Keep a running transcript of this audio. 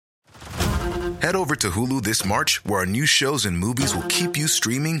Head over to Hulu this March, where our new shows and movies will keep you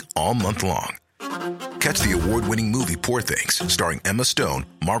streaming all month long. Catch the award-winning movie Poor Things, starring Emma Stone,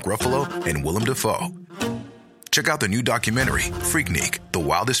 Mark Ruffalo, and Willem Dafoe. Check out the new documentary, Freaknik, The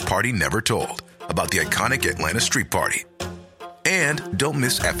Wildest Party Never Told, about the iconic Atlanta Street Party. And don't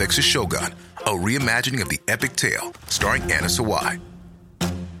miss FX's Shogun, a reimagining of the epic tale, starring Anna Sawai.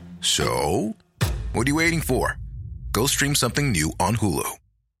 So, what are you waiting for? Go stream something new on Hulu.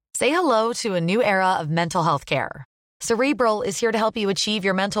 Say hello to a new era of mental health care. Cerebral is here to help you achieve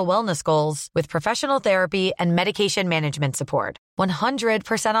your mental wellness goals with professional therapy and medication management support.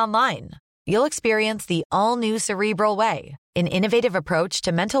 100% online. You'll experience the all-new Cerebral Way, an innovative approach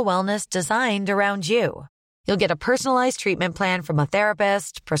to mental wellness designed around you. You'll get a personalized treatment plan from a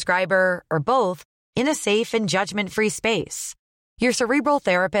therapist, prescriber, or both in a safe and judgment-free space. Your Cerebral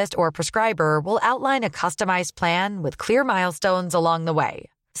therapist or prescriber will outline a customized plan with clear milestones along the way,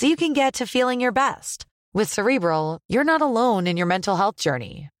 so you can get to feeling your best. With Cerebral, you're not alone in your mental health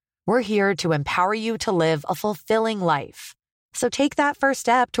journey. We're here to empower you to live a fulfilling life. So take that first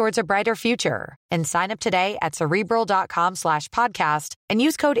step towards a brighter future and sign up today at Cerebral.com/podcast and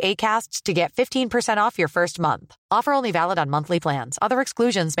use code ACAST to get 15% off your first month. Offer only valid on monthly plans. Other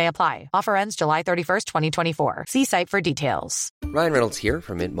exclusions may apply. Offer ends July 31st, 2024. See site for details. Ryan Reynolds here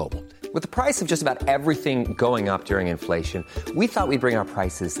from Mint Mobile. With the price of just about everything going up during inflation, we thought we'd bring our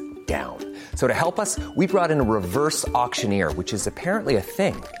prices down. So to help us, we brought in a reverse auctioneer, which is apparently a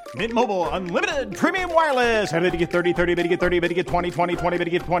thing. Mint Mobile Unlimited Premium Wireless. How to get 30, 30, bit to get 30, bit to get 20, 20, 20, bit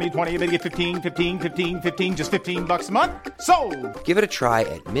to get 20, 20, bit to get 15, 15, 15, 15, just $15 a month? Sold! Give it a try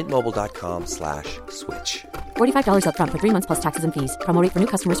at mintmobile.com/switch. $45 up front for 3 months plus taxes and fees. Promo rate for new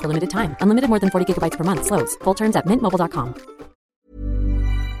customers for limited time. Unlimited more than 40 gigabytes per month. Slows full terms at mintmobile.com.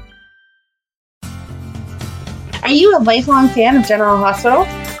 Are you a lifelong fan of General Hospital?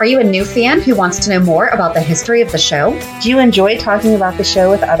 Are you a new fan who wants to know more about the history of the show? Do you enjoy talking about the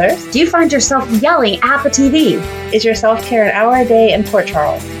show with others? Do you find yourself yelling at the TV? Is your self-care an hour a day in Port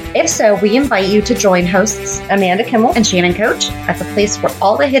Charles? If so, we invite you to join hosts Amanda Kimmel and Shannon Coach at the place where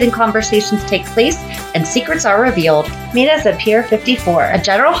all the hidden conversations take place and secrets are revealed. Meet us at Pier 54, a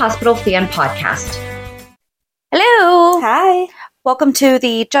General Hospital fan podcast. Hello. Hi. Welcome to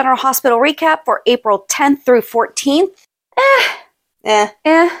the General Hospital recap for April 10th through 14th. Yeah.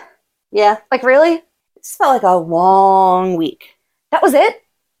 Like, really? It just felt like a long week. That was it?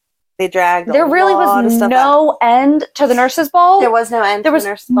 They dragged There really was no end to the nurses' ball. There was no end to the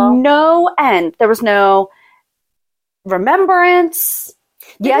nurses' ball. No end. There was no remembrance.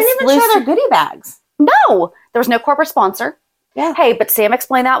 They didn't even show their goodie bags. No. There was no corporate sponsor. Yeah. Hey, but Sam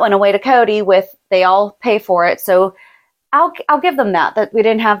explained that one away to Cody with they all pay for it, so I'll give them that we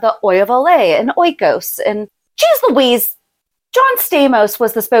didn't have the Oil of Olay and Oikos. And geez Louise, John Stamos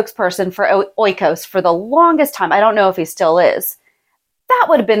was the spokesperson for Oikos for the longest time. I don't know if he still is. That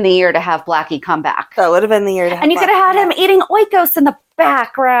would have been the year to have Blackie come back. That would have been the year to have And you could have had him eating Oikos in the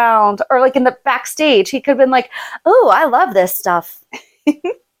background or like in the backstage. He could have been like, oh, I love this stuff.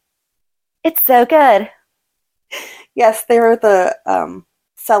 It's so good. Yes, they were the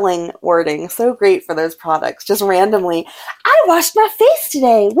selling wording. So great for those products. Just randomly, I washed my face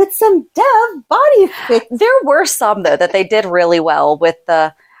today with some Dove body fix. There were some, though, that they did really well with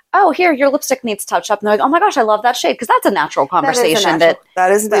the, oh, here, your lipstick needs touch up. And they're like, oh my gosh, I love that shade. Because that's a natural conversation that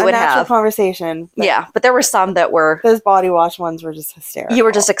is we a would natural have. conversation. Yeah, but there were some that were... Those body wash ones were just hysterical. You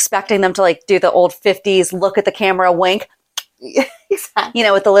were just expecting them to like do the old 50s, look at the camera, wink. Exactly. You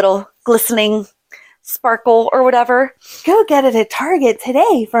know, with the little glistening sparkle or whatever. Go get it at Target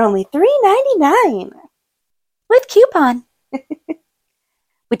today for only $3.99 with coupon.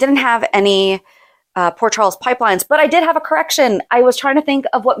 We didn't have any Port Charles pipelines, but I did have a correction. I was trying to think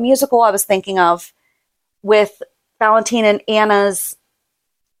of what musical I was thinking of with Valentine and Anna's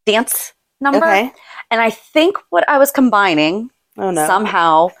dance number. Okay. And I think what I was combining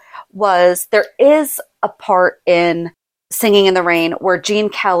somehow was there is a part in Singing in the Rain where Gene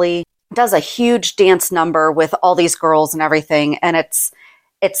Kelly does a huge dance number with all these girls and everything, and it's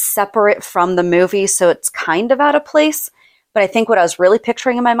separate from the movie, so it's kind of out of place. But I think what I was really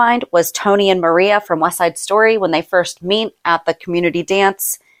picturing in my mind was Tony and Maria from West Side Story when they first meet at the community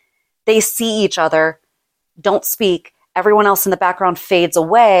dance. They see each other, don't speak, everyone else in the background fades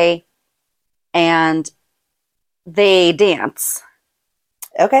away, and they dance.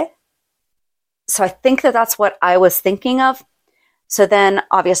 Okay. So I think that that's what I was thinking of. So then,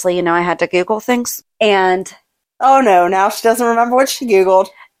 obviously, you know, I had to Google things. And oh no, now she doesn't remember what she Googled.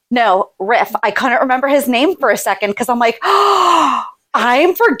 No, Riff. I couldn't remember his name for a second because I'm like, oh,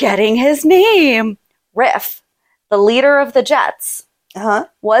 I'm forgetting his name. Riff, the leader of the Jets.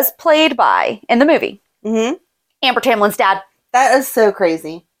 was played by, in the movie, Mm-hmm. Amber Tamblin's dad. That is so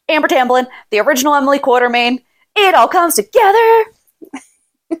crazy. Amber Tamblyn, the original Emily Quatermain. It all comes together.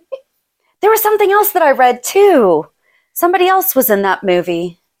 There was something else that I read, too. Somebody else was in that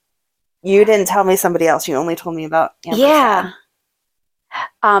movie. You didn't tell me somebody else. You only told me about Amber's dad.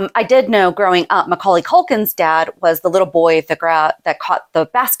 I did know growing up, Macaulay Culkin's dad was the little boy that caught the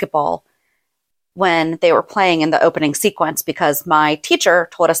basketball when they were playing in the opening sequence, because my teacher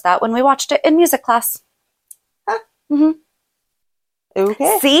told us that when we watched it in music class. Huh. Mm-hmm.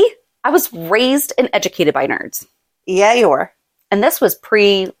 Okay. See? I was raised and educated by nerds. Yeah, you were. And this was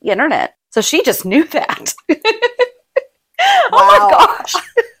pre-internet. So she just knew that. Wow. Oh my gosh.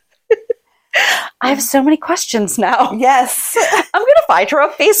 I have so many questions now. Yes. I'm going to find her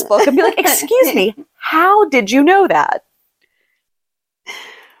on Facebook and be like, excuse me, how did you know that?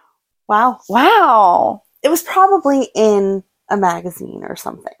 Wow. Wow. It was probably in a magazine or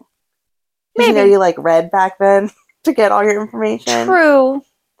something. Maybe. You like read back then to get all your information. True.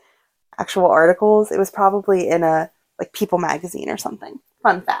 Actual articles. It was probably in a People magazine or something.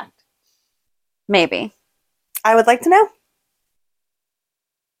 Fun fact. Maybe. I would like to know.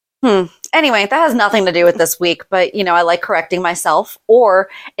 Anyway, that has nothing to do with this week, but, I like correcting myself. Or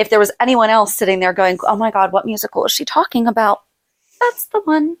if there was anyone else sitting there going, oh my God, what musical is she talking about? That's the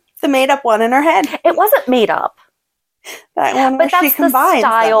one. The made-up one in her head. It wasn't made up. That one but that's the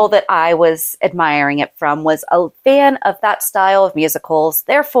style that I was admiring it from, was a fan of that style of musicals.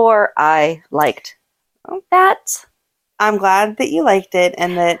 Therefore, I liked that. I'm glad that you liked it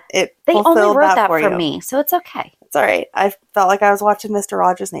and that it They fulfilled only wrote that for for you. me, so it's okay. It's all right. I felt like I was watching Mr.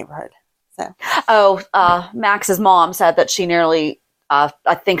 Rogers' Neighborhood. So. Max's mom said that she nearly, I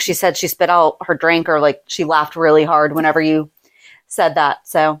think she said she spit out her drink, or she laughed really hard whenever you said that.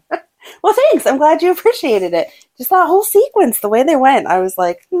 So, well, thanks. I'm glad you appreciated it. Just that whole sequence, the way they went, I was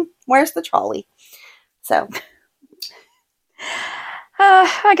like, where's the trolley? So,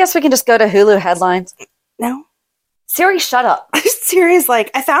 I guess we can just go to Hulu headlines. No. Siri, shut up. Siri's like,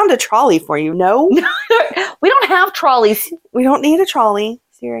 I found a trolley for you. No. We don't have trolleys. We don't need a trolley,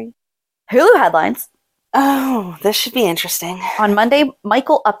 Siri. Hulu headlines. Oh, this should be interesting. On Monday,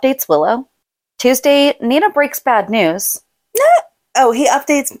 Michael updates Willow. Tuesday, Nina breaks bad news. Oh, he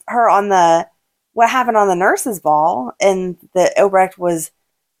updates her on what happened on the nurses' ball, and that Obrecht was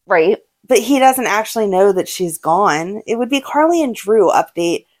right. But he doesn't actually know that she's gone. It would be Carly and Drew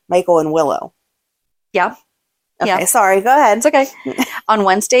update Michael and Willow. Yeah. Okay, sorry. Go ahead. It's okay. On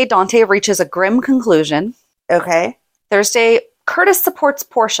Wednesday, Dante reaches a grim conclusion. Okay. Thursday, Curtis supports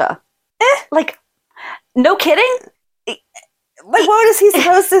Portia. No kidding? What is he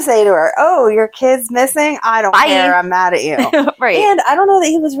supposed to say to her? Oh, your kid's missing? I don't care. I'm mad at you. Right. And I don't know that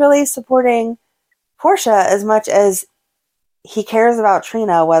he was really supporting Portia as much as he cares about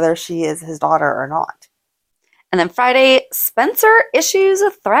Trina, whether she is his daughter or not. And then Friday, Spencer issues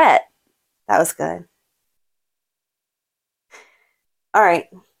a threat. That was good. All right.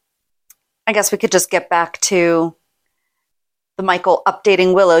 I guess we could just get back to the Michael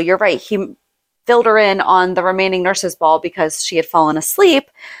updating Willow. You're right. He filled her in on the remaining nurses' ball because she had fallen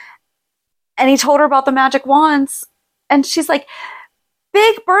asleep. And he told her about the magic wands. And she's like,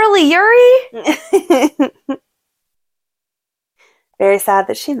 big burly Yuri? Very sad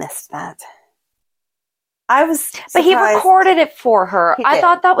that she missed that. I was surprised. But he recorded it for her. I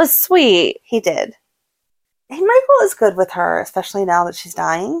thought that was sweet. He did. And Michael is good with her, especially now that she's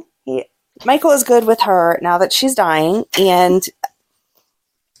dying. Michael is good with her now that she's dying and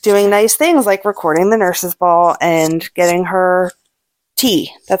doing nice things like recording the nurse's ball and getting her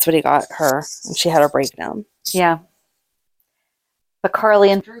tea. That's what he got her when she had her breakdown. Yeah. But Carly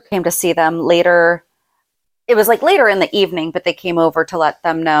and Drew came to see them later. It was later in the evening, but they came over to let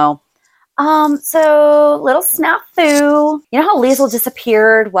them know. So little snafu. You know how Liesl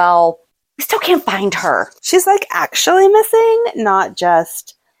disappeared? Well, we still can't find her. She's actually missing, not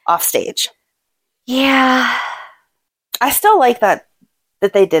just off stage. Yeah. I still like that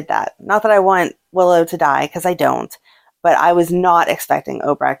they did that. Not that I want Willow to die, because I don't, but I was not expecting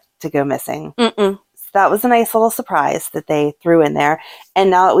Obrecht to go missing. Mm-mm. So that was a nice little surprise that they threw in there. And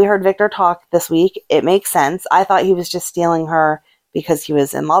now that we heard Victor talk this week, it makes sense. I thought he was just stealing her because he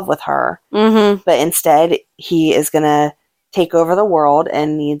was in love with her. Mm-hmm. But instead, he is going to take over the world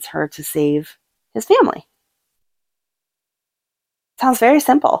and needs her to save his family. Sounds very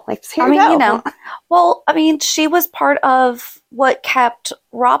simple. Here you go. Well, she was part of what kept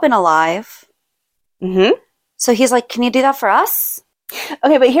Robin alive. Mm-hmm. So he's like, can you do that for us?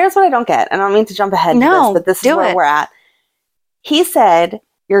 Okay, but here's what I don't get. I don't mean to jump ahead to this, but this is where we're at. He said,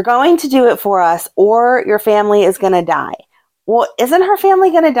 you're going to do it for us or your family is going to die. Well, isn't her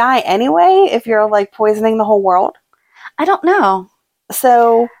family going to die anyway if you're like poisoning the whole world? I don't know.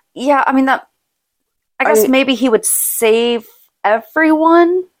 So yeah, I mean I guess maybe he would save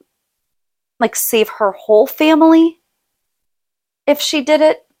everyone, like save her whole family if she did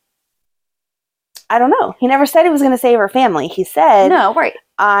it. I don't know. He never said he was going to save her family. He said, no, right.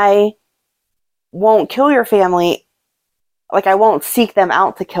 I won't kill your family. Like, I won't seek them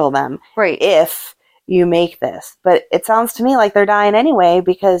out to kill them. Right. If you make this. But it sounds to me like they're dying anyway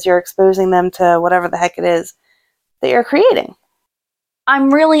because you're exposing them to whatever the heck it is that you're creating.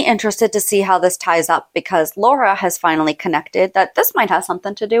 I'm really interested to see how this ties up because Laura has finally connected that this might have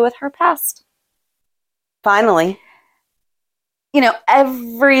something to do with her past. Finally. You know,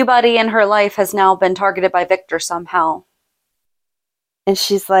 everybody in her life has now been targeted by Victor somehow. And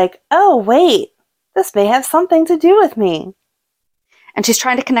she's like, oh, wait, this may have something to do with me. And she's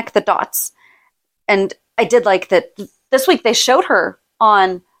trying to connect the dots. And I did like that this week they showed her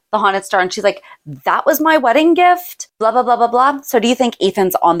on the Haunted Star and she's like, that was my wedding gift, blah, blah, blah, blah, blah. So do you think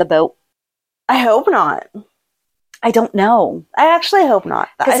Ethan's on the boat? I hope not. I don't know. I actually hope not.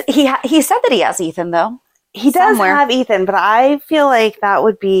 Because he said that he has Ethan, though. He does have Ethan, but I feel like that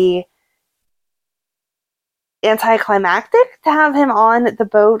would be anticlimactic to have him on the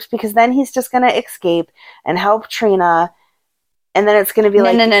boat because then he's just going to escape and help Trina. And then it's going to be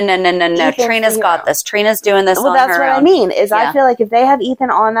no. Trina's got this. Trina's doing this on her own. Well, that's what I mean, is I feel like if they have Ethan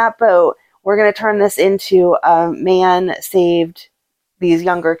on that boat, we're going to turn this into a man saved these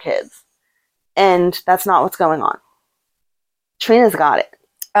younger kids. And that's not what's going on. Trina's got it.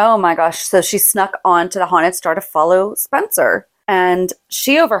 Oh my gosh. So she snuck on to the Haunted Star to follow Spencer. And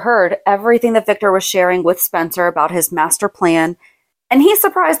she overheard everything that Victor was sharing with Spencer about his master plan. And he's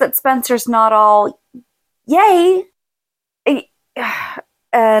surprised that Spencer's not all, yay.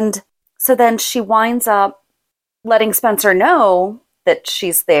 And so then she winds up letting Spencer know that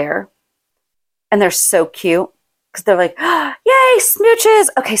she's there. And they're so cute. Because they're like, yay, smooches.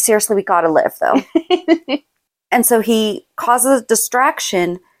 Okay, seriously, we gotta live, though. And so he causes a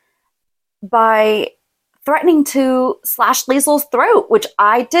distraction by threatening to slash Liesel's throat, which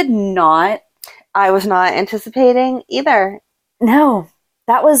I was not anticipating either. No,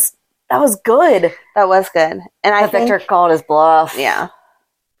 that was good. That was good. And I think Victor called his bluff. Yeah.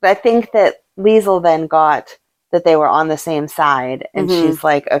 But I think that Liesel then got that they were on the same side. And she's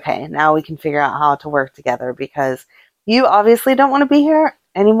like, okay, now we can figure out how to work together because you obviously don't want to be here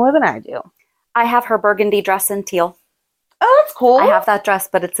any more than I do. I have her burgundy dress in teal. Oh, that's cool. I have that dress,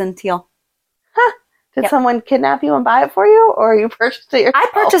 but it's in teal. Huh. Did someone kidnap you and buy it for you, or you purchased it yourself? I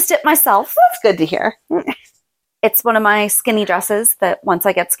purchased it myself. That's good to hear. It's one of my skinny dresses that once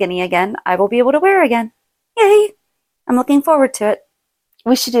I get skinny again, I will be able to wear again. Yay. I'm looking forward to it.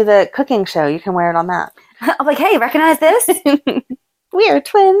 We should do the cooking show. You can wear it on that. I'm like, hey, recognize this? We are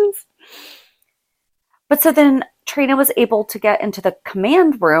twins. But so then Trina was able to get into the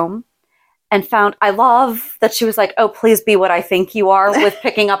command room and found, I love that she was like, oh, please be what I think you are with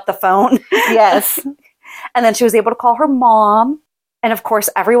picking up the phone. Yes. And then she was able to call her mom. And of course,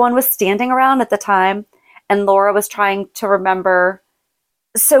 everyone was standing around at the time. And Laura was trying to remember.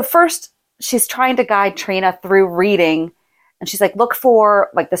 So first, she's trying to guide Trina through reading. And she's like, look for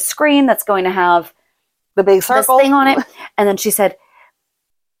like the screen that's going to have the big circle thing on it. And then she said,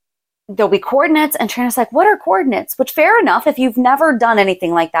 there'll be coordinates. And Trina's like, what are coordinates? Which, fair enough. If you've never done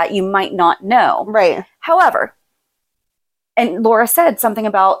anything like that, you might not know. Right. However, and Laura said something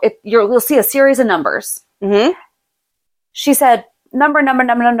about it. You'll see a series of numbers. Mm-hmm. She said, number,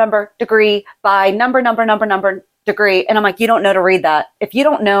 degree, by number, degree. And I'm like, you don't know to read that. If you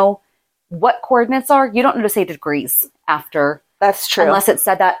don't know what coordinates are, you don't know to say degrees after. That's true. Unless it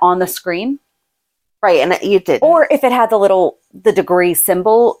said that on the screen. Right, and you did. Or if it had the degree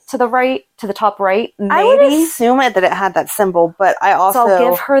symbol to the right, to the top right, maybe. I would assume that it had that symbol, but I also... So I'll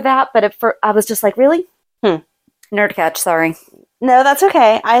give her that, but I was just like, really? Nerd catch, sorry. No, that's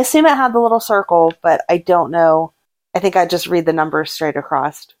okay. I assume it had the little circle, but I don't know. I think I'd just read the numbers straight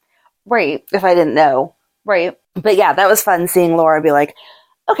across. Right. If I didn't know. Right. But yeah, that was fun seeing Laura be like,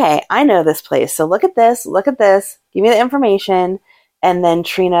 okay, I know this place, so look at this, give me the information, and then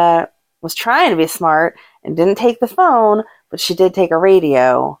Trina was trying to be smart and didn't take the phone, but she did take a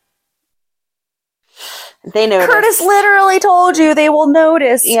radio. They noticed. Curtis literally told you they will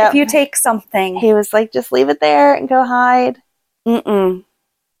notice if you take something. He was like, just leave it there and go hide. I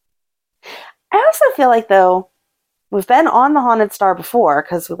also feel like, though, we've been on the Haunted Star before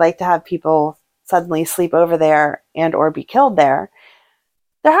because we like to have people suddenly sleep over there and or be killed there.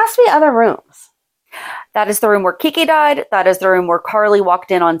 There has to be other rooms. That is the room where Kiki died. That is the room where Carly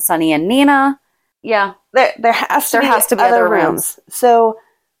walked in on Sunny and Nina. Yeah. There has to be other rooms. So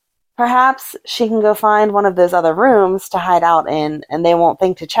perhaps she can go find one of those other rooms to hide out in, and they won't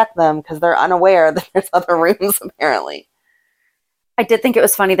think to check them because they're unaware that there's other rooms, apparently. I did think it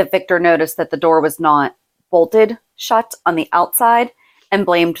was funny that Victor noticed that the door was not bolted shut on the outside and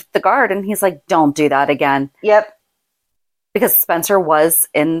blamed the guard. And he's like, don't do that again. Yep. Because Spencer was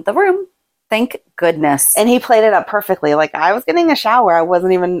in the room. Thank goodness. And he played it up perfectly. Like, I was getting a shower. I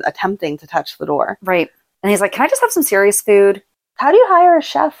wasn't even attempting to touch the door. Right. And he's like, can I just have some serious food? How do you hire a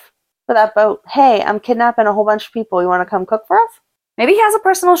chef for that boat? Hey, I'm kidnapping a whole bunch of people. You want to come cook for us? Maybe he has a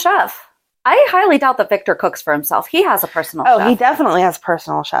personal chef. I highly doubt that Victor cooks for himself. He has a personal chef. Oh, he definitely has a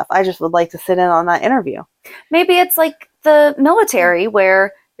personal chef. I just would like to sit in on that interview. Maybe it's like the military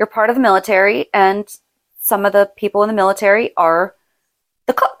where you're part of the military and some of the people in the military are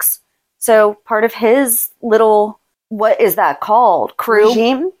the cooks. So part of his little, what is that called?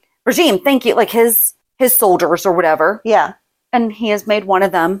 Crew? Regime, thank you. Like his soldiers or whatever. Yeah. And he has made one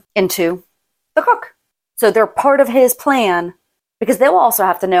of them into the cook. So they're part of his plan. Because they will also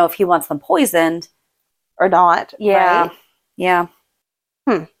have to know if he wants them poisoned or not. Yeah. Right? Yeah.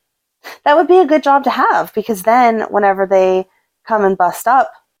 That would be a good job to have, because then whenever they come and bust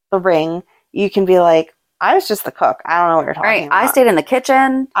up the ring, you can be like, I was just the cook. I don't know what you're talking about. I stayed in the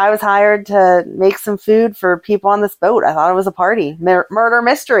kitchen. I was hired to make some food for people on this boat. I thought it was a party. Murder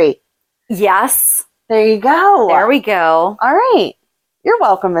mystery. Yes. There you go. There we go. All right. You're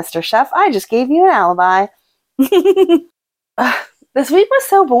welcome, Mr. Chef. I just gave you an alibi. This week was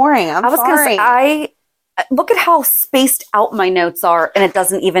so boring. I was sorry. Gonna say, look at how spaced out my notes are, and it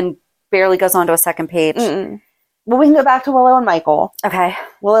doesn't even barely goes on to a second page. Mm-mm. Well, we can go back to Willow and Michael. Okay.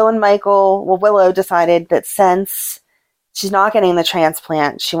 Willow decided that since she's not getting the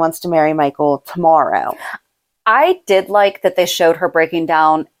transplant, she wants to marry Michael tomorrow. I did like that they showed her breaking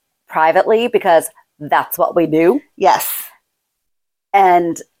down privately, because that's what we do. Yes.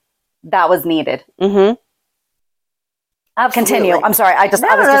 And that was needed. Mm-hmm. Absolutely. Continue. I'm sorry. I was just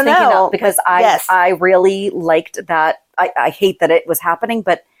thinking that because I really liked that. I hate that it was happening,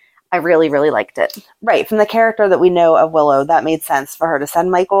 but I really, really liked it. Right. From the character that we know of Willow, that made sense for her to send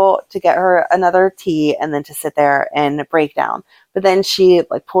Michael to get her another tea and then to sit there and break down. But then she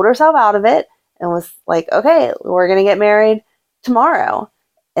pulled herself out of it and was like, okay, we're going to get married tomorrow.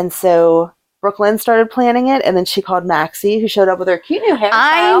 And so Brooklyn started planning it, and then she called Maxie, who showed up with her cute new hairstyle.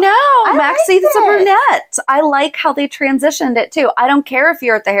 I know. Maxie's a brunette. I like how they transitioned it, too. I don't care if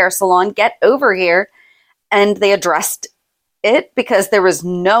you're at the hair salon. Get over here. And they addressed it because there was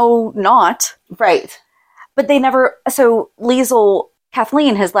no knot. Right. But they never... So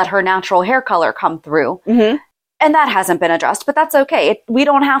Kathleen has let her natural hair color come through. Mm-hmm. And that hasn't been addressed, but that's okay. We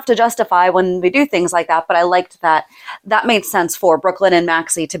don't have to justify when we do things like that, but I liked that. That made sense for Brooklyn and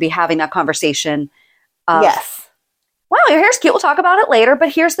Maxie to be having that conversation. Yes. Wow, your hair's cute. We'll talk about it later,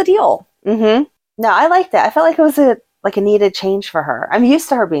 but here's the deal. Mm-hmm. No, I liked it. I felt like it was a needed change for her. I'm used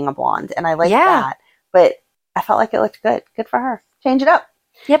to her being a blonde, and I like that. But I felt like it looked good. Good for her. Change it up.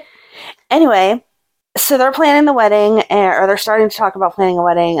 Yep. Anyway, so they're planning the wedding, or they're starting to talk about planning a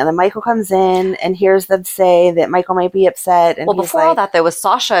wedding, and then Michael comes in and hears them say that Michael might be upset. And before all that, there was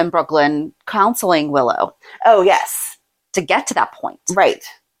Sasha and Brooklyn counseling Willow. Oh, yes. To get to that point. Right.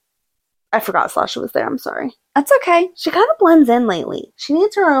 I forgot Sasha was there. I'm sorry. That's okay. She kind of blends in lately. She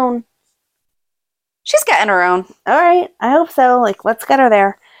needs her own. She's getting her own. All right. I hope so. Let's get her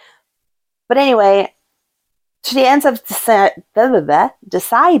there. But anyway, she ends up deciding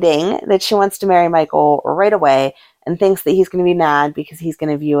that she wants to marry Michael right away and thinks that he's going to be mad because he's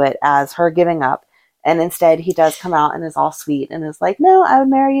going to view it as her giving up. And instead, he does come out and is all sweet and is like, no, I would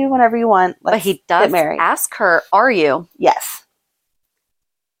marry you whenever you want. But he does ask her, are you? Yes.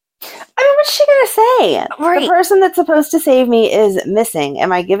 I mean, what's she going to say? Right. The person that's supposed to save me is missing.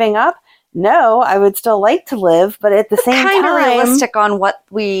 Am I giving up? No, I would still like to live, but at the same time... kind of realistic on what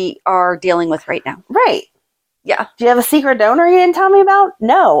we are dealing with right now. Right. Yeah. Do you have a secret donor you didn't tell me about?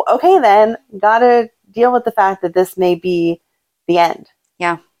 No. Okay, then. Gotta deal with the fact that this may be the end.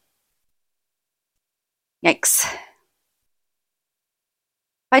 Yeah. Yikes.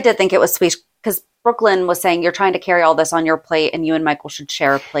 I did think it was sweet because Brooklyn was saying you're trying to carry all this on your plate and you and Michael should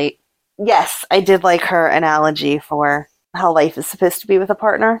share a plate. Yes, I did like her analogy for how life is supposed to be with a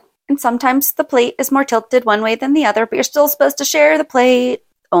partner. And sometimes the plate is more tilted one way than the other, but you're still supposed to share the plate.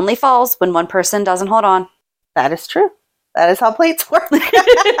 Only falls when one person doesn't hold on. That is true. That is how plates work.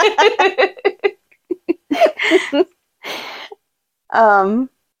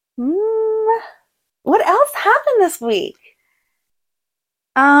 What else happened this week?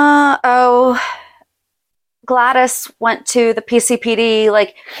 Glenn Gladys went to the PCPD,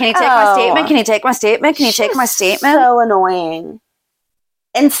 like, can you take my statement? Can you take my statement? Can you take my statement? So annoying.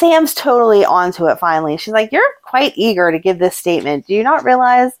 And Sam's totally onto it finally. She's like, you're quite eager to give this statement. Do you not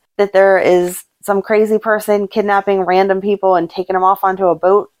realize that there is some crazy person kidnapping random people and taking them off onto a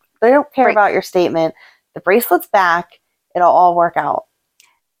boat? They don't care about your statement. The bracelet's back. It'll all work out.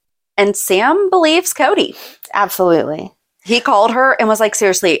 And Sam believes Cody. Absolutely. He called her and was like,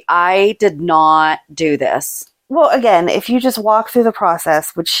 seriously, I did not do this. Well, again, if you just walk through the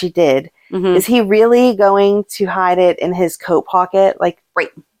process, which she did, is he really going to hide it in his coat pocket? Like, right.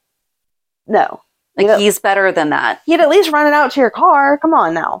 No. Like, he's better than that. You'd at least run it out to your car. Come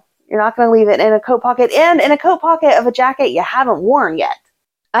on now. You're not going to leave it in a coat pocket and in a coat pocket of a jacket you haven't worn yet.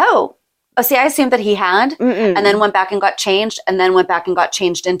 Oh, see, I assumed that he had, and then went back and got changed, and then went back and got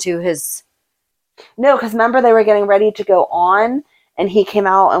changed into his... No, because remember they were getting ready to go on, and he came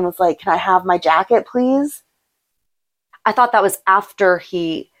out and was like, can I have my jacket, please? I thought that was after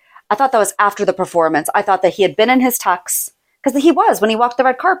the performance. I thought that he had been in his tux, because he was, when he walked the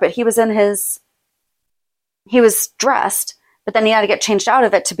red carpet, he was dressed, but then he had to get changed out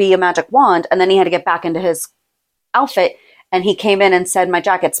of it to be a magic wand, and then he had to get back into his outfit, and he came in and said, my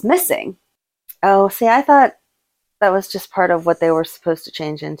jacket's missing. Oh, see, I thought that was just part of what they were supposed to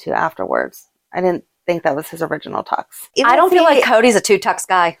change into afterwards. I didn't think that was his original tux. I don't feel like Cody's a 2 Tux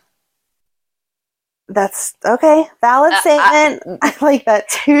guy. That's okay. Valid statement. I like that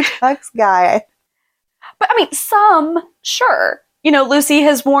 2 Tux guy. But I mean, some, sure. You know, Lucy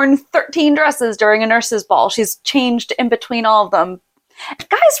has worn 13 dresses during a nurse's ball. She's changed in between all of them.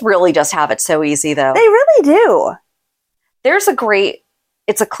 Guys really just have it so easy, though. They really do. There's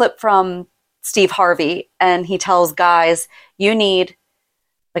it's a clip from Steve Harvey, and he tells guys, you need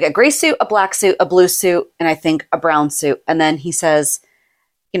like a gray suit, a black suit, a blue suit, and I think a brown suit. And then he says,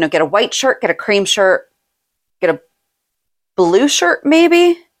 you know, get a white shirt, get a cream shirt, get a blue shirt,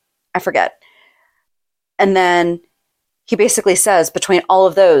 maybe? I forget. And then he basically says, between all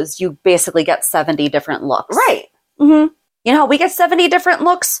of those, you basically get 70 different looks. Right. Mm-hmm. You know how we get 70 different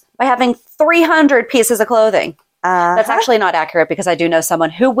looks? By having 300 pieces of clothing. That's actually not accurate, because I do know someone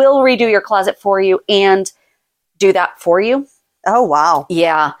who will redo your closet for you and do that for you. Oh, wow.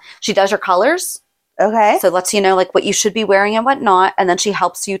 Yeah. She does your colors. Okay. So lets you know like what you should be wearing and what not. And then she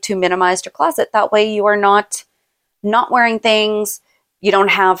helps you to minimize your closet. That way you are not wearing things. You don't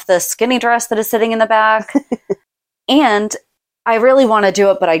have the skinny dress that is sitting in the back. And I really want to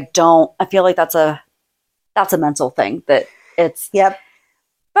do it, but I don't. I feel like that's a mental thing that it's... Yep.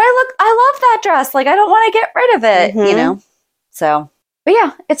 But I love that dress. Like, I don't want to get rid of it, you know? So, but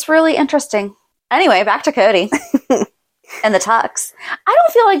yeah, it's really interesting. Anyway, back to Cody and the tux. I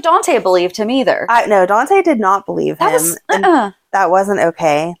don't feel like Dante believed him either. No, Dante did not believe him. That wasn't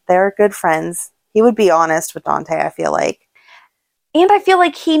okay. They're good friends. He would be honest with Dante, I feel like. And I feel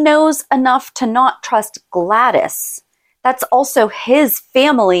like he knows enough to not trust Gladys. That's also his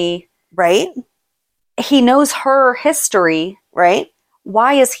family. Right. He knows her history. Right.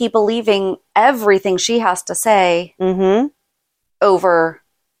 Why is he believing everything she has to say over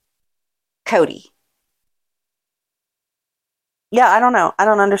Cody? Yeah, I don't know. I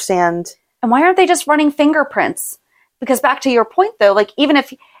don't understand. And why aren't they just running fingerprints? Because back to your point, though, like even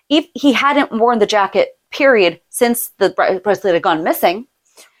if he hadn't worn the jacket, period, since the bracelet had gone missing.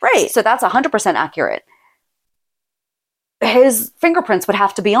 Right. So that's 100% accurate. His fingerprints would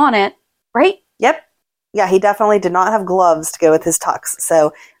have to be on it, right? Yep. Yeah, he definitely did not have gloves to go with his tux,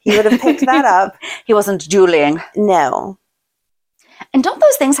 so he would have picked that up. He wasn't dueling. No. And don't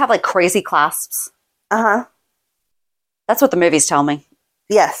those things have like crazy clasps? Uh-huh. That's what the movies tell me.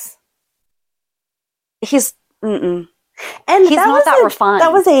 Yes. He's And he's not that refined.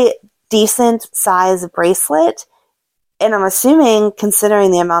 That was a decent size bracelet, and I'm assuming,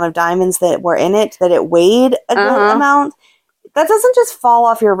 considering the amount of diamonds that were in it, that it weighed a good amount. That doesn't just fall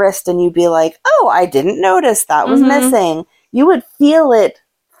off your wrist and you'd be like, oh, I didn't notice that was missing. You would feel it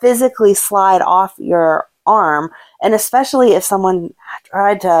physically slide off your arm, and especially if someone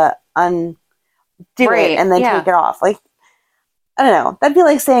tried to undo it and then take it off. Like, I don't know. That'd be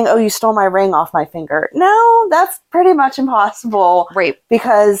like saying, oh, you stole my ring off my finger. No, that's pretty much impossible. Right.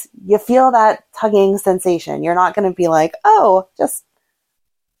 Because you feel that tugging sensation. You're not going to be like, oh, just,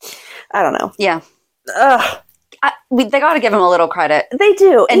 I don't know. Yeah. Ugh. They got to give him a little credit. They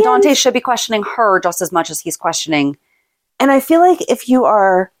do. And Dante should be questioning her just as much as he's questioning. And I feel like if you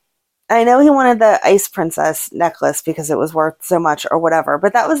are, I know he wanted the Ice Princess necklace because it was worth so much or whatever,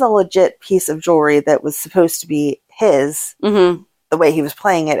 but that was a legit piece of jewelry that was supposed to be his, the way he was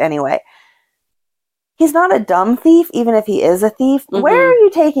playing it anyway. He's not a dumb thief, even if he is a thief. Where are you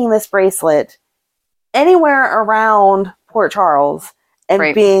taking this bracelet anywhere around Port Charles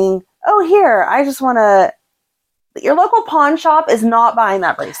and being, oh, here, I just want to... Your local pawn shop is not buying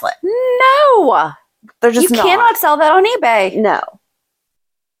that bracelet. No! They're just not. You cannot sell that on eBay. No.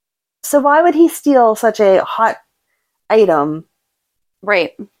 So why would he steal such a hot item?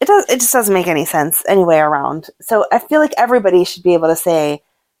 Right. It just doesn't make any sense anyway around. So I feel like everybody should be able to say,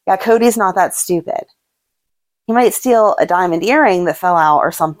 yeah, Cody's not that stupid. He might steal a diamond earring that fell out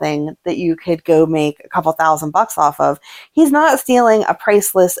or something that you could go make a couple $1,000 off of. He's not stealing a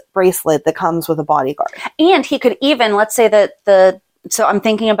priceless bracelet that comes with a bodyguard. And he could even, let's say that so I'm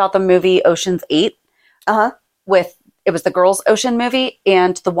thinking about the movie Ocean's 8. It was the girls' Ocean movie,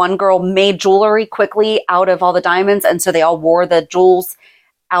 and the one girl made jewelry quickly out of all the diamonds, and so they all wore the jewels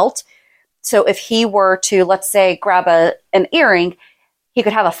out. So if he were to, let's say, grab an earring, he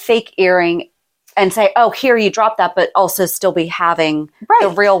could have a fake earring and say, oh, here, you dropped that, but also still be having the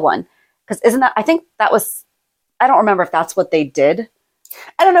real one. Because I think that was, I don't remember if that's what they did.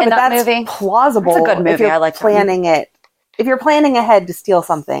 I don't know, but that's movie. Plausible. It's a good movie. I like planning it. If you're planning ahead to steal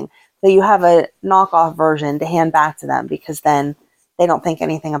something, that you have a knockoff version to hand back to them, because then they don't think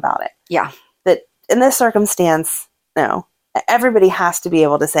anything about it. Yeah. That in this circumstance, no. Everybody has to be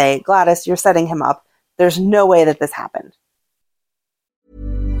able to say, Gladys, you're setting him up. There's no way that this happened.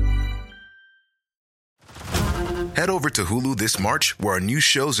 Head over to Hulu this March, where our new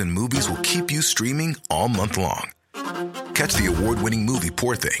shows and movies will keep you streaming all month long. Catch the award-winning movie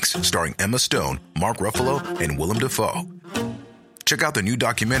Poor Things, starring Emma Stone, Mark Ruffalo, and Willem Dafoe. Check out the new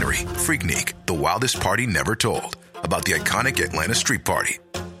documentary, Freaknik, The Wildest Party Never Told, about the iconic Atlanta Street Party.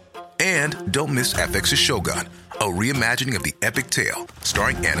 And don't miss FX's Shogun, a reimagining of the epic tale,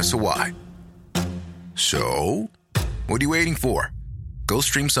 starring Anna Sawai. So, what are you waiting for? Go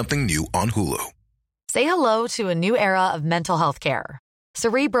stream something new on Hulu. Say hello to a new era of mental health care.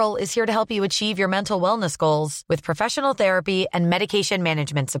 Cerebral is here to help you achieve your mental wellness goals with professional therapy and medication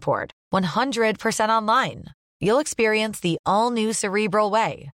management support. 100% online. You'll experience the all-new Cerebral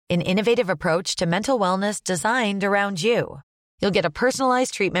Way, an innovative approach to mental wellness designed around you. You'll get a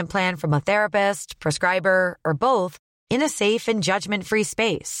personalized treatment plan from a therapist, prescriber, or both in a safe and judgment-free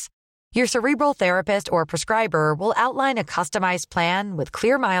space. Your Cerebral therapist or prescriber will outline a customized plan with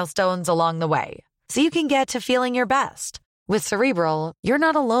clear milestones along the way, so you can get to feeling your best. With Cerebral, you're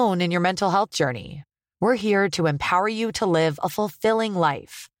not alone in your mental health journey. We're here to empower you to live a fulfilling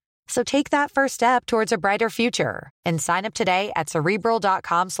life. So take that first step towards a brighter future and sign up today at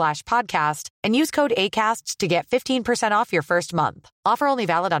Cerebral.com/podcast and use code ACAST to get 15% off your first month. Offer only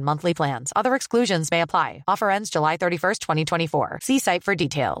valid on monthly plans. Other exclusions may apply. Offer ends July 31st, 2024. See site for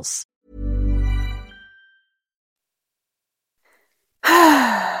details.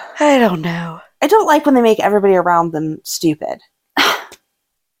 I don't know. I don't like when they make everybody around them stupid.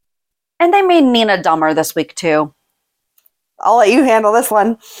 And they made Nina dumber this week, too. I'll let you handle this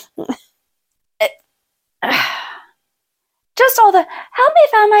one. Just all the, help me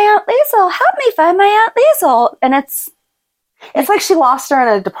find my Aunt Liesel, help me find my Aunt Liesel. And it's like she lost her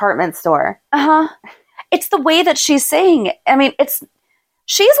in a department store. Uh-huh. It's the way that she's saying it. I mean,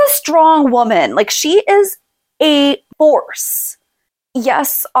 she's a strong woman. Like, she is a force.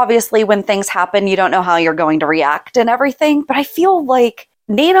 Yes, obviously, when things happen, you don't know how you're going to react and everything. But I feel like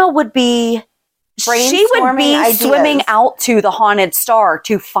Nina would be... She would be swimming out to the haunted star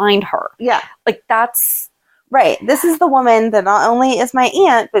to find her. Yeah. Like, that's... Right. This is the woman that not only is my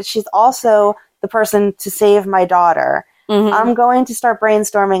aunt, but she's also the person to save my daughter. Mm-hmm. I'm going to start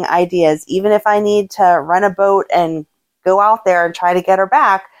brainstorming ideas. Even if I need to rent a boat and go out there and try to get her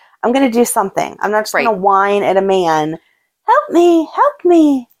back, I'm going to do something. I'm not just going to whine at a man. Help me. Help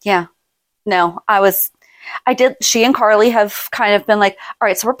me. Yeah. No, she and Carly have kind of been like, all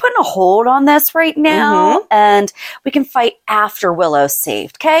right, so we're putting a hold on this right now, and we can fight after Willow's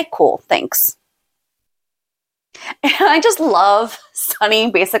saved. Okay, cool, thanks. And I just love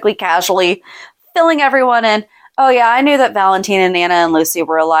Sunny basically casually filling everyone in. Oh yeah, I knew that Valentine and Anna and Lucy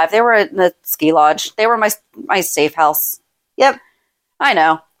were alive. They were in the ski lodge. They were my safe house. Yep. I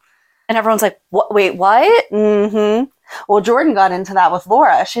know. And everyone's like, what? Wait, what? Mm-hmm. Well, Jordan got into that with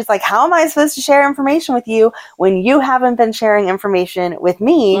Laura. She's like, how am I supposed to share information with you when you haven't been sharing information with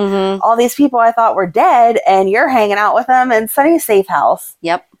me? Mm-hmm. All these people I thought were dead, and you're hanging out with them in Sunny's safe house.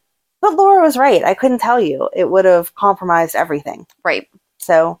 Yep. But Laura was right. I couldn't tell you. It would have compromised everything. Right.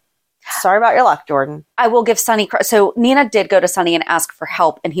 So, sorry about your luck, Jordan. I will give Sunny credit. So, Nina did go to Sunny and ask for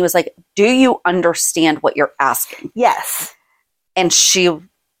help, and he was like, do you understand what you're asking? Yes. And she...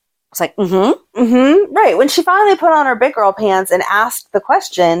 It's like, Right. When she finally put on her big girl pants and asked the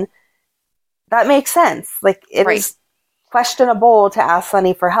question, that makes sense. Like, it is questionable to ask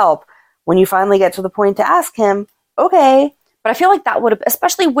Sunny for help. when you finally get to the point to ask him, okay. But I feel like that would have,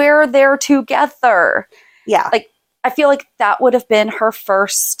 especially where they're together. Yeah. Like, I feel like that would have been her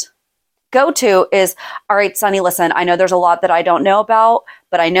first go-to is, all right, Sonny, listen, I know there's a lot that I don't know about,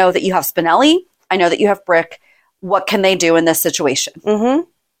 but I know that you have Spinelli. I know that you have Brick. What can they do in this situation? Mm-hmm.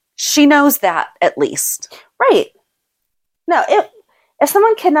 She knows that at least. Right. No, if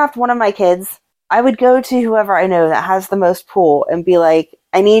someone kidnapped one of my kids, I would go to whoever I know that has the most pull and be like,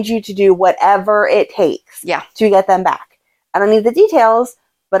 I need you to do whatever it takes to get them back. I don't need the details,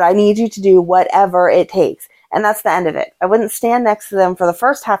 but I need you to do whatever it takes. And that's the end of it. I wouldn't stand next to them for the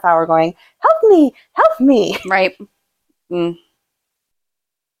first half hour going, help me, help me. Right. Mm.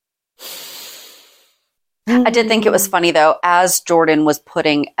 I did think it was funny, though, as Jordan was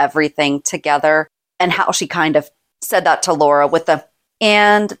putting everything together and how she kind of said that to Laura with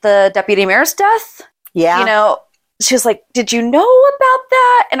and the deputy mayor's death. Yeah. You know, she was like, did you know about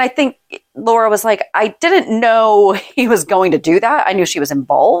that? And I think Laura was like, I didn't know he was going to do that. I knew she was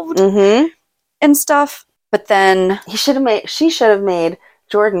involved and stuff. But then she should have made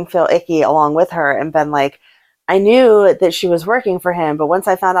Jordan feel icky along with her and been like, I knew that she was working for him, but once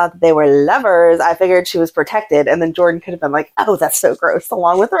I found out that they were lovers, I figured she was protected. And then Jordan could have been like, oh, that's so gross,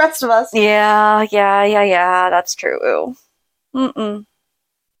 along with the rest of us. Yeah. That's true. Mm-mm.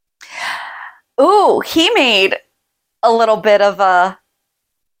 Ooh, he made a little bit of a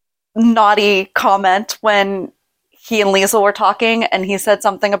naughty comment when he and Liesl were talking, and he said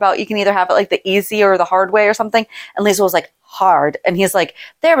something about you can either have it like the easy or the hard way or something. And Liesl was like, hard. And he's like,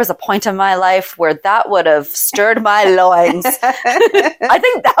 there was a point in my life where that would have stirred my loins. I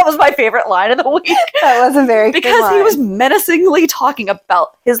think that was my favorite line of the week. That was a very good because line. he was menacingly talking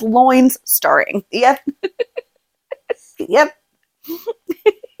about his loins stirring. Yep. Yep.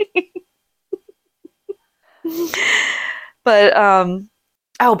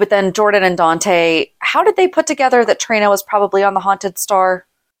 But then Jordan and Dante, how did they put together that Trina was probably on the Haunted Star?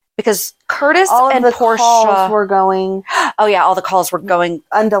 Because Curtis and Portia calls were going. Oh yeah, all the calls were going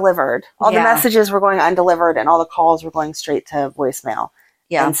undelivered. All the messages were going undelivered, and all the calls were going straight to voicemail.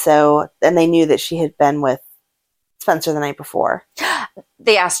 Yeah, and they knew that she had been with Spencer the night before.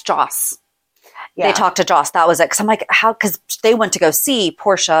 They asked Joss. Yeah. They talked to Joss. That was it. Because I'm like, how? Because they went to go see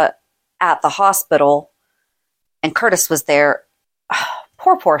Portia at the hospital, and Curtis was there.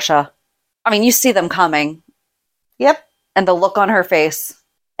 Poor Portia. I mean, you see them coming. Yep. And the look on her face.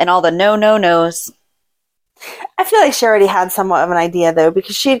 And all the no-no-nos. I feel like she already had somewhat of an idea, though,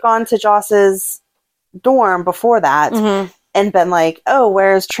 because she had gone to Joss's dorm before that and been like, oh,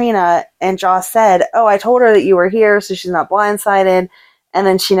 where's Trina? And Joss said, oh, I told her that you were here, so she's not blindsided. And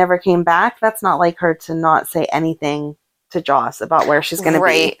then she never came back. That's not like her to not say anything to Joss about where she's going to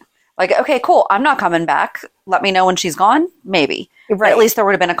be. Like, okay, cool. I'm not coming back. Let me know when she's gone. Maybe. Right. But at least there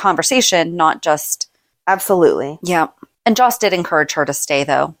would have been a conversation, not just... Absolutely. Yeah. And Joss did encourage her to stay,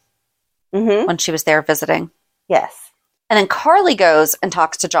 though, when she was there visiting. Yes. And then Carly goes and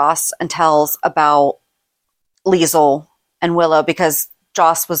talks to Joss and tells about Liesl and Willow because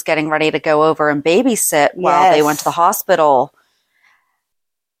Joss was getting ready to go over and babysit while they went to the hospital.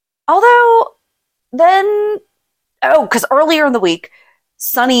 Although, then... Oh, because earlier in the week,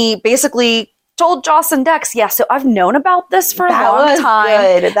 Sonny basically told Joss and Dex, so I've known about this for a long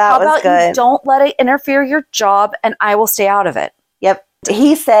time. That was good. You don't let it interfere your job and I will stay out of it. Yep.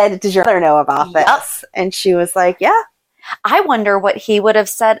 He said, did your mother know about this? Yep. And she was like, yeah. I wonder what he would have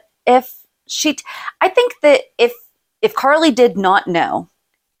said if I think that if Carly did not know,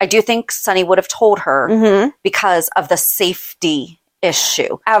 I do think Sonny would have told her because of the safety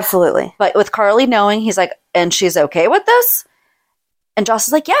issue. Absolutely. But with Carly knowing, he's like, and she's okay with this? And Joss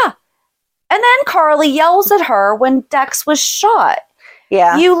is like, yeah. And then Carly yells at her when Dex was shot.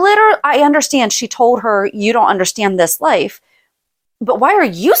 Yeah. I understand she told her, you don't understand this life. But why are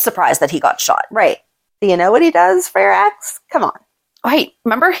you surprised that he got shot? Right. Do you know what he does for your ex? Come on. Right.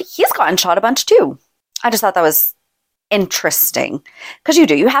 Remember, he's gotten shot a bunch too. I just thought that was interesting. Because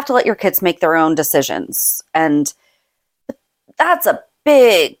you have to let your kids make their own decisions. And that's a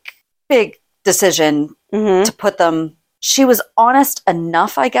big, big decision to put them. She was honest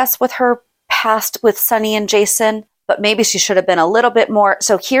enough, I guess, with her past with Sonny and Jason, but maybe she should have been a little bit more.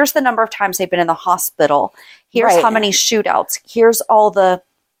 So here's the number of times they've been in the hospital. Here's how many shootouts. Here's all the...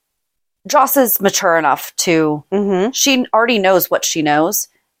 Joss is mature enough to... She already knows what she knows,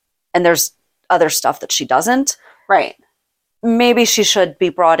 and there's other stuff that she doesn't. Right. Maybe she should be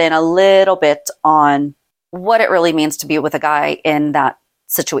brought in a little bit on what it really means to be with a guy in that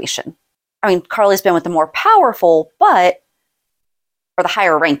situation. I mean, Carly's been with the more powerful, or the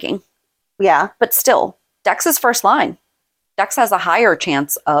higher ranking. Yeah. But still, Dex is first line. Dex has a higher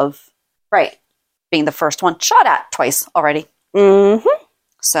chance of Right. Being the first one shot at twice already. Mm-hmm.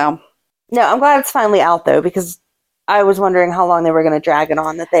 So. No, I'm glad it's finally out, though, because I was wondering how long they were going to drag it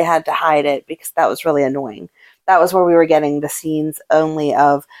on, that they had to hide it, because that was really annoying. That was where we were getting the scenes only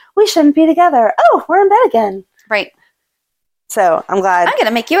of, we shouldn't be together. Oh, we're in bed again. Right. So I'm glad. I'm going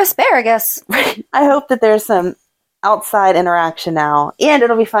to make you asparagus. I hope that there's some outside interaction now, and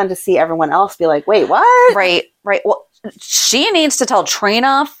it'll be fun to see everyone else be like, wait, what? Right. Well, she needs to tell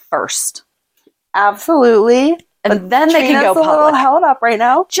Trina first. Absolutely. And then they can go public. A little held up right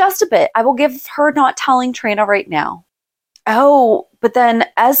now. Just a bit. I will give her not telling Trina right now. Oh, but then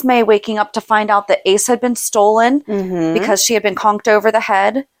Esme waking up to find out that Ace had been stolen because she had been conked over the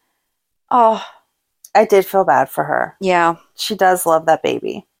head. Oh. I did feel bad for her. Yeah. She does love that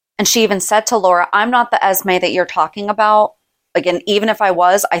baby. And she even said to Laura, I'm not the Esme that you're talking about. Again, even if I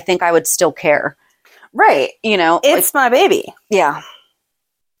was, I think I would still care. Right. You know. It's my baby. Yeah.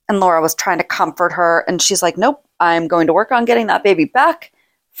 And Laura was trying to comfort her. And she's like, nope, I'm going to work on getting that baby back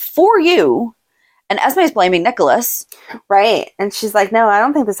for you. And Esme's blaming Nicholas. Right. And she's like, no, I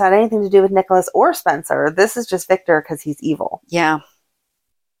don't think this had anything to do with Nicholas or Spencer. This is just Victor because he's evil. Yeah.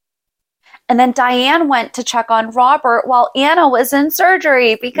 And then Diane went to check on Robert while Anna was in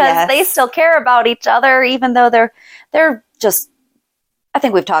surgery because they still care about each other, even though they're just, I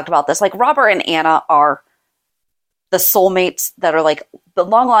think we've talked about this. Like Robert and Anna are the soulmates that are like the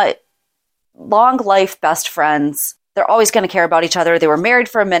long life best friends. They're always going to care about each other. They were married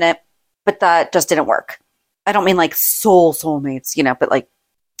for a minute, but that just didn't work. I don't mean like soulmates, you know, but like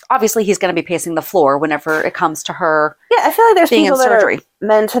obviously he's going to be pacing the floor whenever it comes to her. Yeah, I feel like there's being people in that surgery. are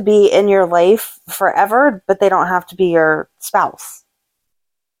meant to be in your life forever, but they don't have to be your spouse.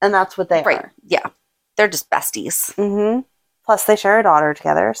 And that's what they are. Yeah. They're just besties. Mm-hmm. Plus they share a daughter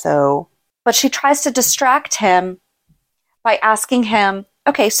together, so. But she tries to distract him by asking him,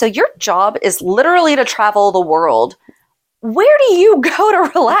 okay, so your job is literally to travel the world. Where do you go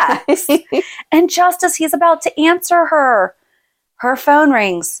to relax? And just as he's about to answer her phone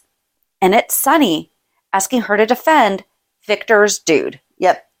rings, and it's Sunny asking her to defend Victor's dude.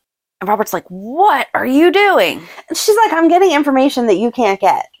 Yep. And Robert's like, what are you doing? And she's like, I'm getting information that you can't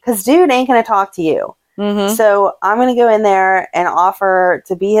get, because dude ain't going to talk to you. Mm-hmm. So I'm going to go in there and offer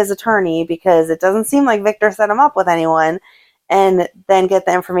to be his attorney, because it doesn't seem like Victor set him up with anyone, and then get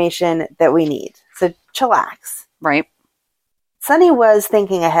the information that we need. So chillax. Right. Sunny was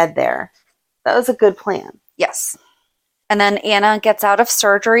thinking ahead there. That was a good plan. Yes. And then Anna gets out of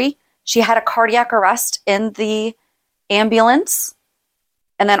surgery. She had a cardiac arrest in the ambulance,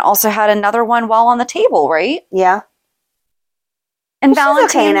 and then also had another one while on the table, right? Yeah. And she's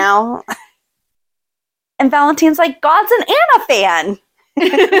Valentine okay now. And Valentine's like, God's an Anna fan.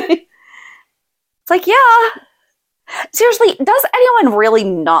 It's like, yeah. Seriously, does anyone really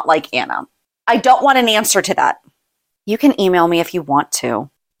not like Anna? I don't want an answer to that. You can email me if you want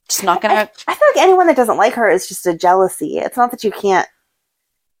to. Just not gonna. I feel like anyone that doesn't like her is just a jealousy. It's not that you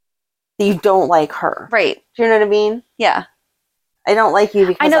don't like her. Right. Do you know what I mean? Yeah. I don't like you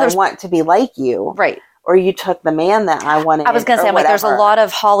because I want to be like you. Right. Or you took the man that I wanted. I was going to say, like, there's a lot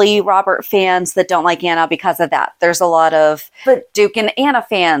of Holly Robert fans that don't like Anna because of that. There's a lot of Duke and Anna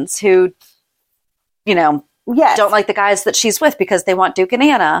fans who, you know, don't like the guys that she's with because they want Duke and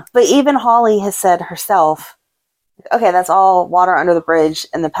Anna. But even Holly has said herself, okay, that's all water under the bridge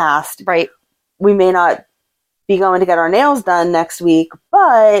in the past. Right. We may not be going to get our nails done next week,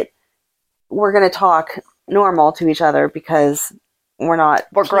 but we're going to talk normal to each other because we're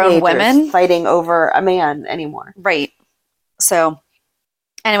grown women fighting over a man anymore. Right. So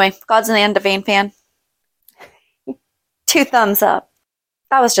anyway, God's an Anna Devane fan. 2 thumbs up.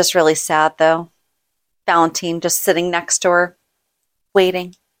 That was just really sad though. Valentine just sitting next to her,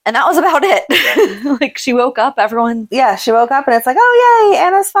 waiting. And that was about it. Like she woke up, everyone. Yeah, she woke up and it's like, oh yay,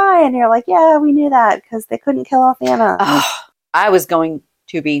 Anna's fine. And you're like, yeah, we knew that because they couldn't kill off Anna. Oh, I was going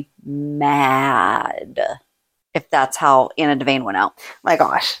to be mad if that's how Anna Devane went out. My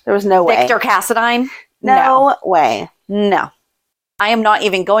gosh, there was no way. Victor Cassadine? No way. No. I am not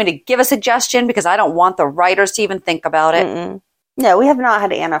even going to give a suggestion because I don't want the writers to even think about it. Mm-mm. No, we have not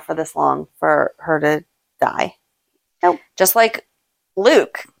had Anna for this long for her to die. Nope. Just like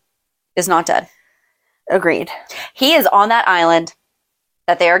Luke is not dead. Agreed. He is on that island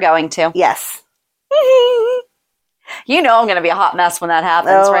that they are going to. Yes. You know I'm going to be a hot mess when that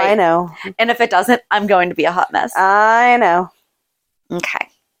happens, right? I know. And if it doesn't, I'm going to be a hot mess. I know. Okay.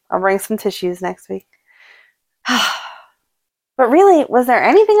 I'll bring some tissues next week. But really, was there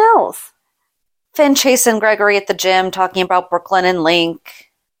anything else? Finn chasing Gregory at the gym, talking about Brooklyn and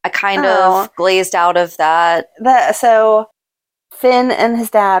Link. I kind of glazed out of that. So Finn and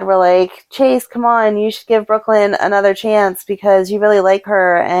his dad were like, Chase, come on, you should give Brooklyn another chance because you really like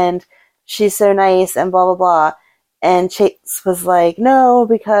her and she's so nice and blah, blah, blah. And Chase was like, no,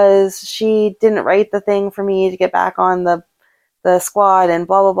 because she didn't write the thing for me to get back on the squad and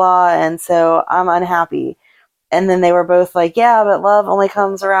blah, blah, blah. And so I'm unhappy. And then they were both like, yeah, but love only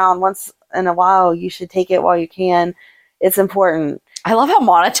comes around once in a while. You should take it while you can. It's important. I love how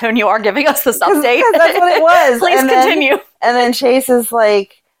monotone you are giving us this update. That's what it was. Please continue. And then Chase is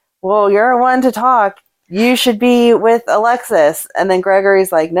like, well, you're one to talk. You should be with Alexis. And then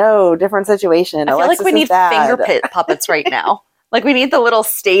Gregory's like, no, different situation. I feel Alexis like we need bad. finger puppets right now. Like we need the little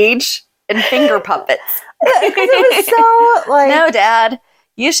stage and finger puppets. Because it was so like... No, Dad,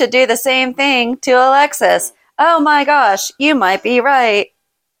 you should do the same thing to Alexis. Oh my gosh, you might be right.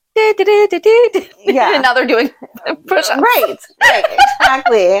 Yeah. And now they're doing push-ups. Right,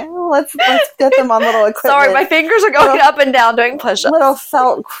 exactly. Let's get them on little equipment. Sorry, my fingers are going up and down doing push-ups. Little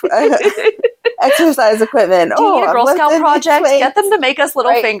felt exercise equipment. Do you need a Girl Scout project? Get them to make us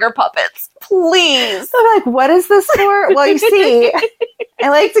little finger puppets. Please. So I'm like, what is this for? Well, you see, I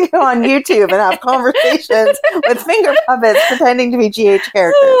like to go on YouTube and have conversations with finger puppets pretending to be GH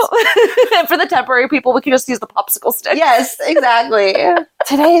characters. And for the temporary people, we can just use the popsicle stick. Yes, exactly.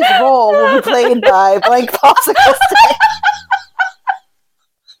 Today's role will be played by blank popsicle stick.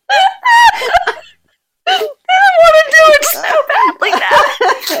 I don't want to do it so badly now.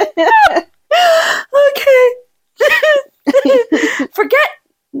 Okay. Forget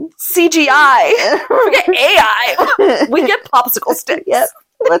CGI. Forget AI. We get popsicle sticks. Yep.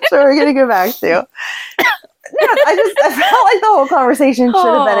 That's what we're going to go back to. No, I felt like the whole conversation should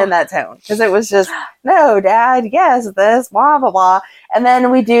have been in that tone. Because it was just, no, Dad, yes, this, blah, blah, blah. And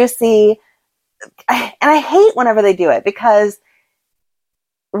then we do see, and I hate whenever they do it because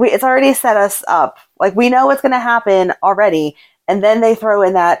it's already set us up. Like, we know what's going to happen already. And then they throw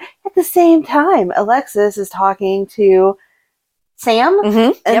in that, at the same time, Alexis is talking to Sam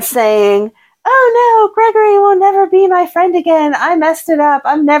and saying, oh no, Gregory will never be my friend again. I messed it up.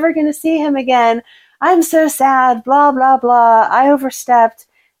 I'm never going to see him again. I'm so sad, blah, blah, blah. I overstepped.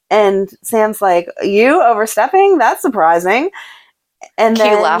 And Sam's like, you overstepping? That's surprising. And Cue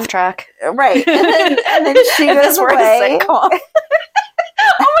then, laugh track. Right. And then she goes away. Oh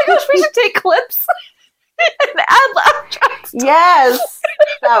my gosh, we should take clips and add laugh tracks. Yes.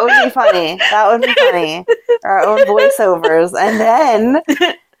 That would be funny. That would be funny. Our own voiceovers. And then...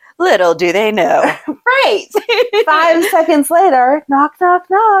 Little do they know. Right. 5 seconds later, knock, knock,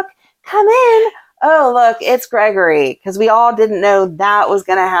 knock. Come in. Oh, look, it's Gregory. Because we all didn't know that was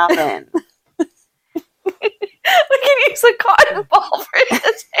going to happen. We can use a cotton ball for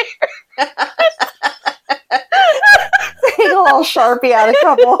his hair. Take a little Sharpie out, a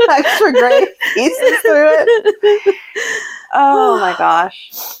couple extra gray pieces through it. Oh my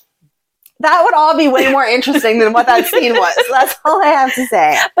gosh. That would all be way more interesting than what that scene was. That's all I have to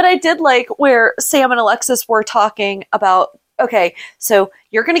say. But I did like where Sam and Alexis were talking about, okay, so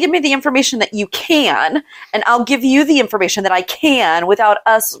you're going to give me the information that you can, and I'll give you the information that I can without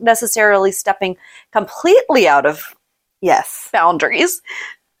us necessarily stepping completely out of boundaries.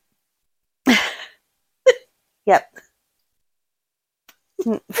 Yep.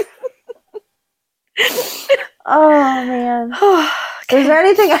 Oh, man. Is there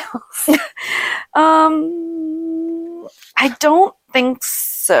anything else? I don't think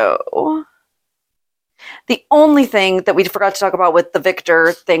so. The only thing that we forgot to talk about with the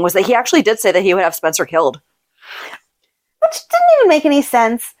Victor thing was that he actually did say that he would have Spencer killed. Which didn't even make any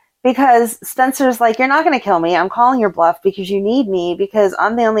sense because Spencer's like, you're not going to kill me. I'm calling your bluff because you need me because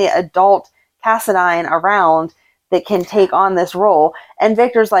I'm the only adult Cassadine around that can take on this role. And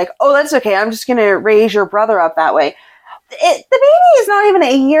Victor's like, oh, that's okay. I'm just going to raise your brother up that way. The baby is not even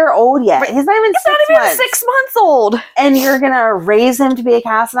a year old yet. He's not even 6 months. 6 months old. And you're going to raise him to be a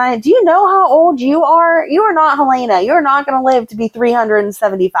Cassadine? Do you know how old you are? You are not Helena. You're not going to live to be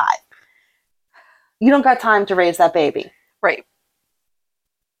 375. You don't got time to raise that baby. Right.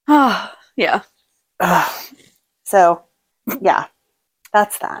 Oh, yeah. So, yeah.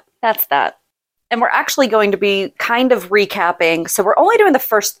 That's that. That's that. And we're actually going to be kind of recapping. So we're only doing the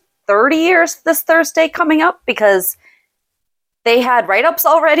first 30 years this Thursday coming up because they had write-ups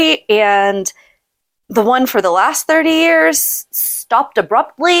already, and the one for the last 30 years stopped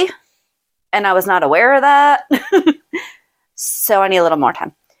abruptly, and I was not aware of that. So I need a little more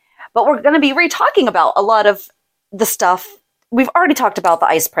time. But we're going to be re-talking about a lot of the stuff. We've already talked about the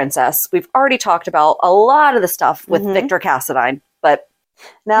Ice Princess. We've already talked about a lot of the stuff with Victor Cassadine, but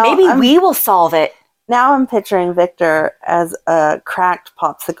now maybe we will solve it. Now I'm picturing Victor as a cracked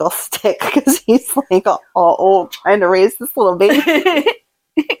popsicle stick because he's like all old trying to raise this little baby.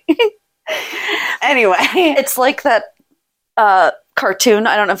 Anyway. It's like that cartoon.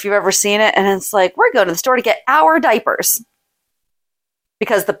 I don't know if you've ever seen it. And it's like, we're going to the store to get our diapers.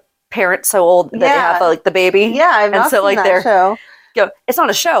 Because the parent's so old that they have like the baby. Yeah, I've not seen that show. It's not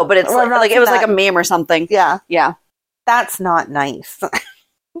a show, but it's like it was like a meme or something. Yeah. Yeah. That's not nice.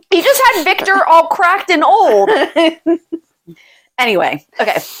 He just had Victor all cracked and old. Anyway,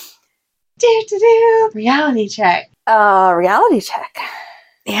 okay. Reality check. Reality check.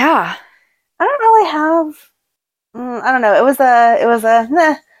 Yeah. I don't really have. I don't know. It was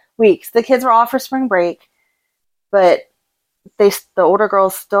a weeks. The kids were off for spring break, but the older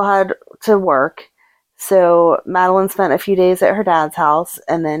girls still had to work. So Madeline spent a few days at her dad's house,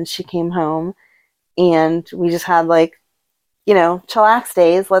 and then she came home, and we just had chillax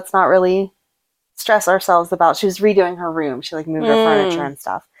days. Let's not really stress ourselves about. She was redoing her room. She moved her furniture and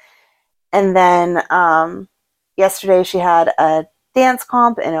stuff. And then yesterday she had a dance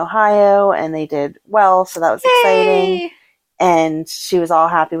comp in Ohio, and they did well, so that was exciting. And she was all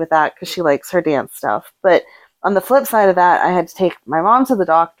happy with that because she likes her dance stuff. But on the flip side of that, I had to take my mom to the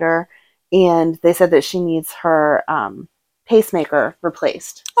doctor, and they said that she needs her pacemaker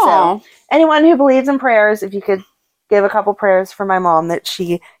replaced. Aww. So anyone who believes in prayers, if you could give a couple prayers for my mom that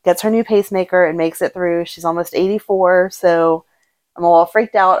she gets her new pacemaker and makes it through. She's almost 84, so I'm a little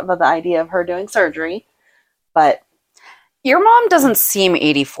freaked out about the idea of her doing surgery. But your mom doesn't seem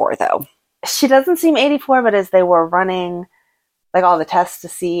 84, though. She doesn't seem 84, but as they were running all the tests to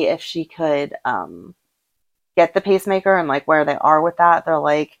see if she could get the pacemaker and where they are with that, they're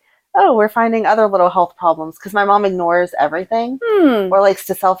like, oh, we're finding other little health problems, because my mom ignores everything or likes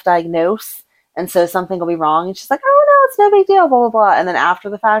to self-diagnose. And so something will be wrong, and she's like, oh, no, it's no big deal, blah, blah, blah. And then after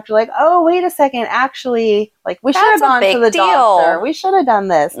the fact, you're like, oh, wait a second, actually, we should have gone to the doctor. We should have done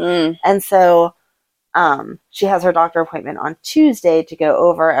this. And so she has her doctor appointment on Tuesday to go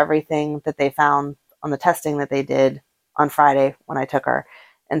over everything that they found on the testing that they did on Friday when I took her.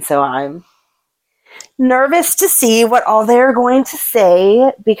 And so I'm nervous to see what all they're going to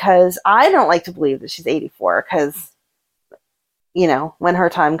say, because I don't like to believe that she's 84, because when her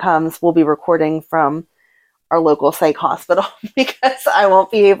time comes, we'll be recording from our local psych hospital because I won't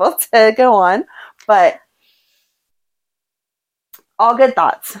be able to go on. But all good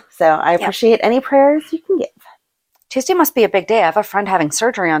thoughts. So I appreciate any prayers you can give. Tuesday must be a big day. I have a friend having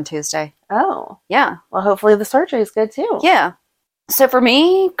surgery on Tuesday. Oh. Yeah. Well, hopefully the surgery is good too. Yeah. So for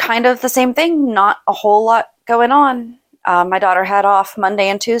me, kind of the same thing. Not a whole lot going on. My daughter had off Monday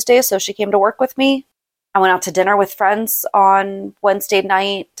and Tuesday, so she came to work with me. I went out to dinner with friends on Wednesday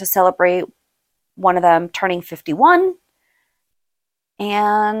night to celebrate one of them turning 51.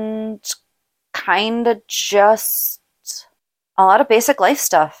 And kind of just a lot of basic life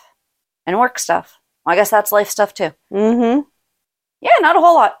stuff and work stuff. Well, I guess that's life stuff too. Mm-hmm. Yeah, not a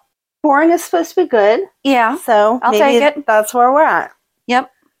whole lot. Boring is supposed to be good. Yeah. So I'll take it. That's where we're at.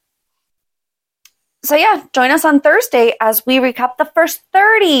 Yep. So yeah, join us on Thursday as we recap the first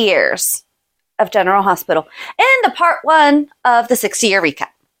 30 years of General Hospital and the part 1 of the 60-year recap.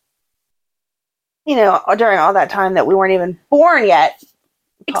 During all that time that we weren't even born yet.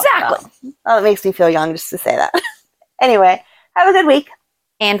 Exactly. Oh, it makes me feel young just to say that. Anyway, have a good week.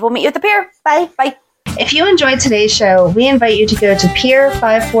 And we'll meet you at the pier. Bye. Bye. If you enjoyed today's show, we invite you to go to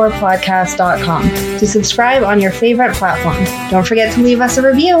peer54podcast.com to subscribe on your favorite platform. Don't forget to leave us a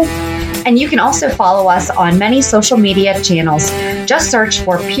review. And you can also follow us on many social media channels. Just search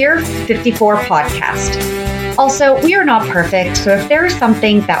for Peer54 Podcast. Also, we are not perfect, so if there is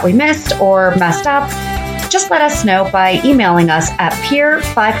something that we missed or messed up, just let us know by emailing us at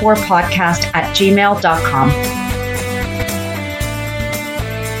peer54podcast@gmail.com.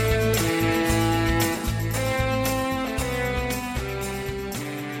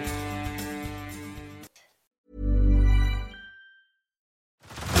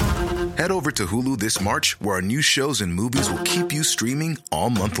 Head over to Hulu this March, where our new shows and movies will keep you streaming all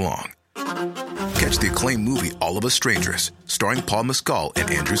month long. Catch the acclaimed movie All of Us Strangers, starring Paul Mescal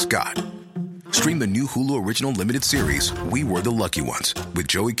and Andrew Scott. Stream the new Hulu original limited series We Were the Lucky Ones with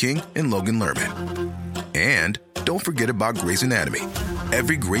Joey King and Logan Lerman. And don't forget about Grey's Anatomy.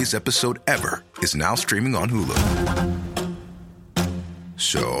 Every Grey's episode ever is now streaming on Hulu.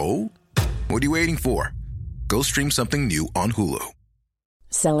 So, what are you waiting for? Go stream something new on Hulu.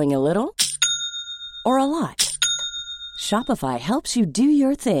 Selling a little or a lot? Shopify helps you do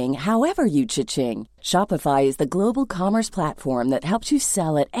your thing however you cha-ching. Shopify is the global commerce platform that helps you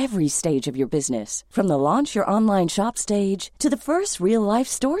sell at every stage of your business. From the launch your online shop stage to the first real-life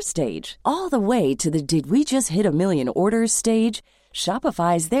store stage, all the way to the did we just hit a million orders stage.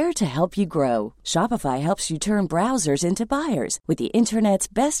 Shopify is there to help you grow. Shopify helps you turn browsers into buyers with the internet's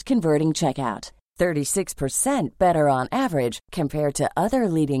best converting checkout. 36% better on average compared to other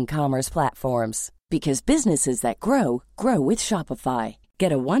leading commerce platforms. Because businesses that grow, grow with Shopify.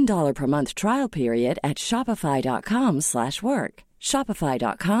 Get a $1 per month trial period at shopify.com/work.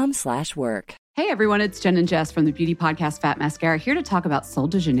 Shopify.com/work. Hey everyone, it's Jen and Jess from the beauty podcast Fat Mascara here to talk about Sol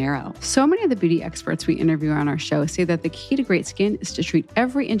de Janeiro. So many of the beauty experts we interview on our show say that the key to great skin is to treat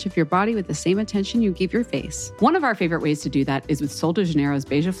every inch of your body with the same attention you give your face. One of our favorite ways to do that is with Sol de Janeiro's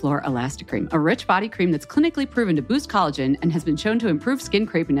Beija Flor Elastic Cream, a rich body cream that's clinically proven to boost collagen and has been shown to improve skin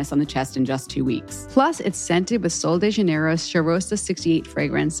crepiness on the chest in just 2 weeks. Plus, it's scented with Sol de Janeiro's Charosta 68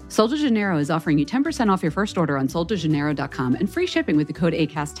 fragrance. Sol de Janeiro is offering you 10% off your first order on soldejaneiro.com and free shipping with the code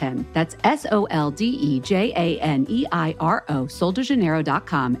ACAST10. That's SOLDEJANEIRO,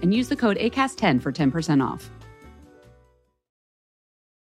 soldejaneiro.com, and use the code ACAST10 for 10% off.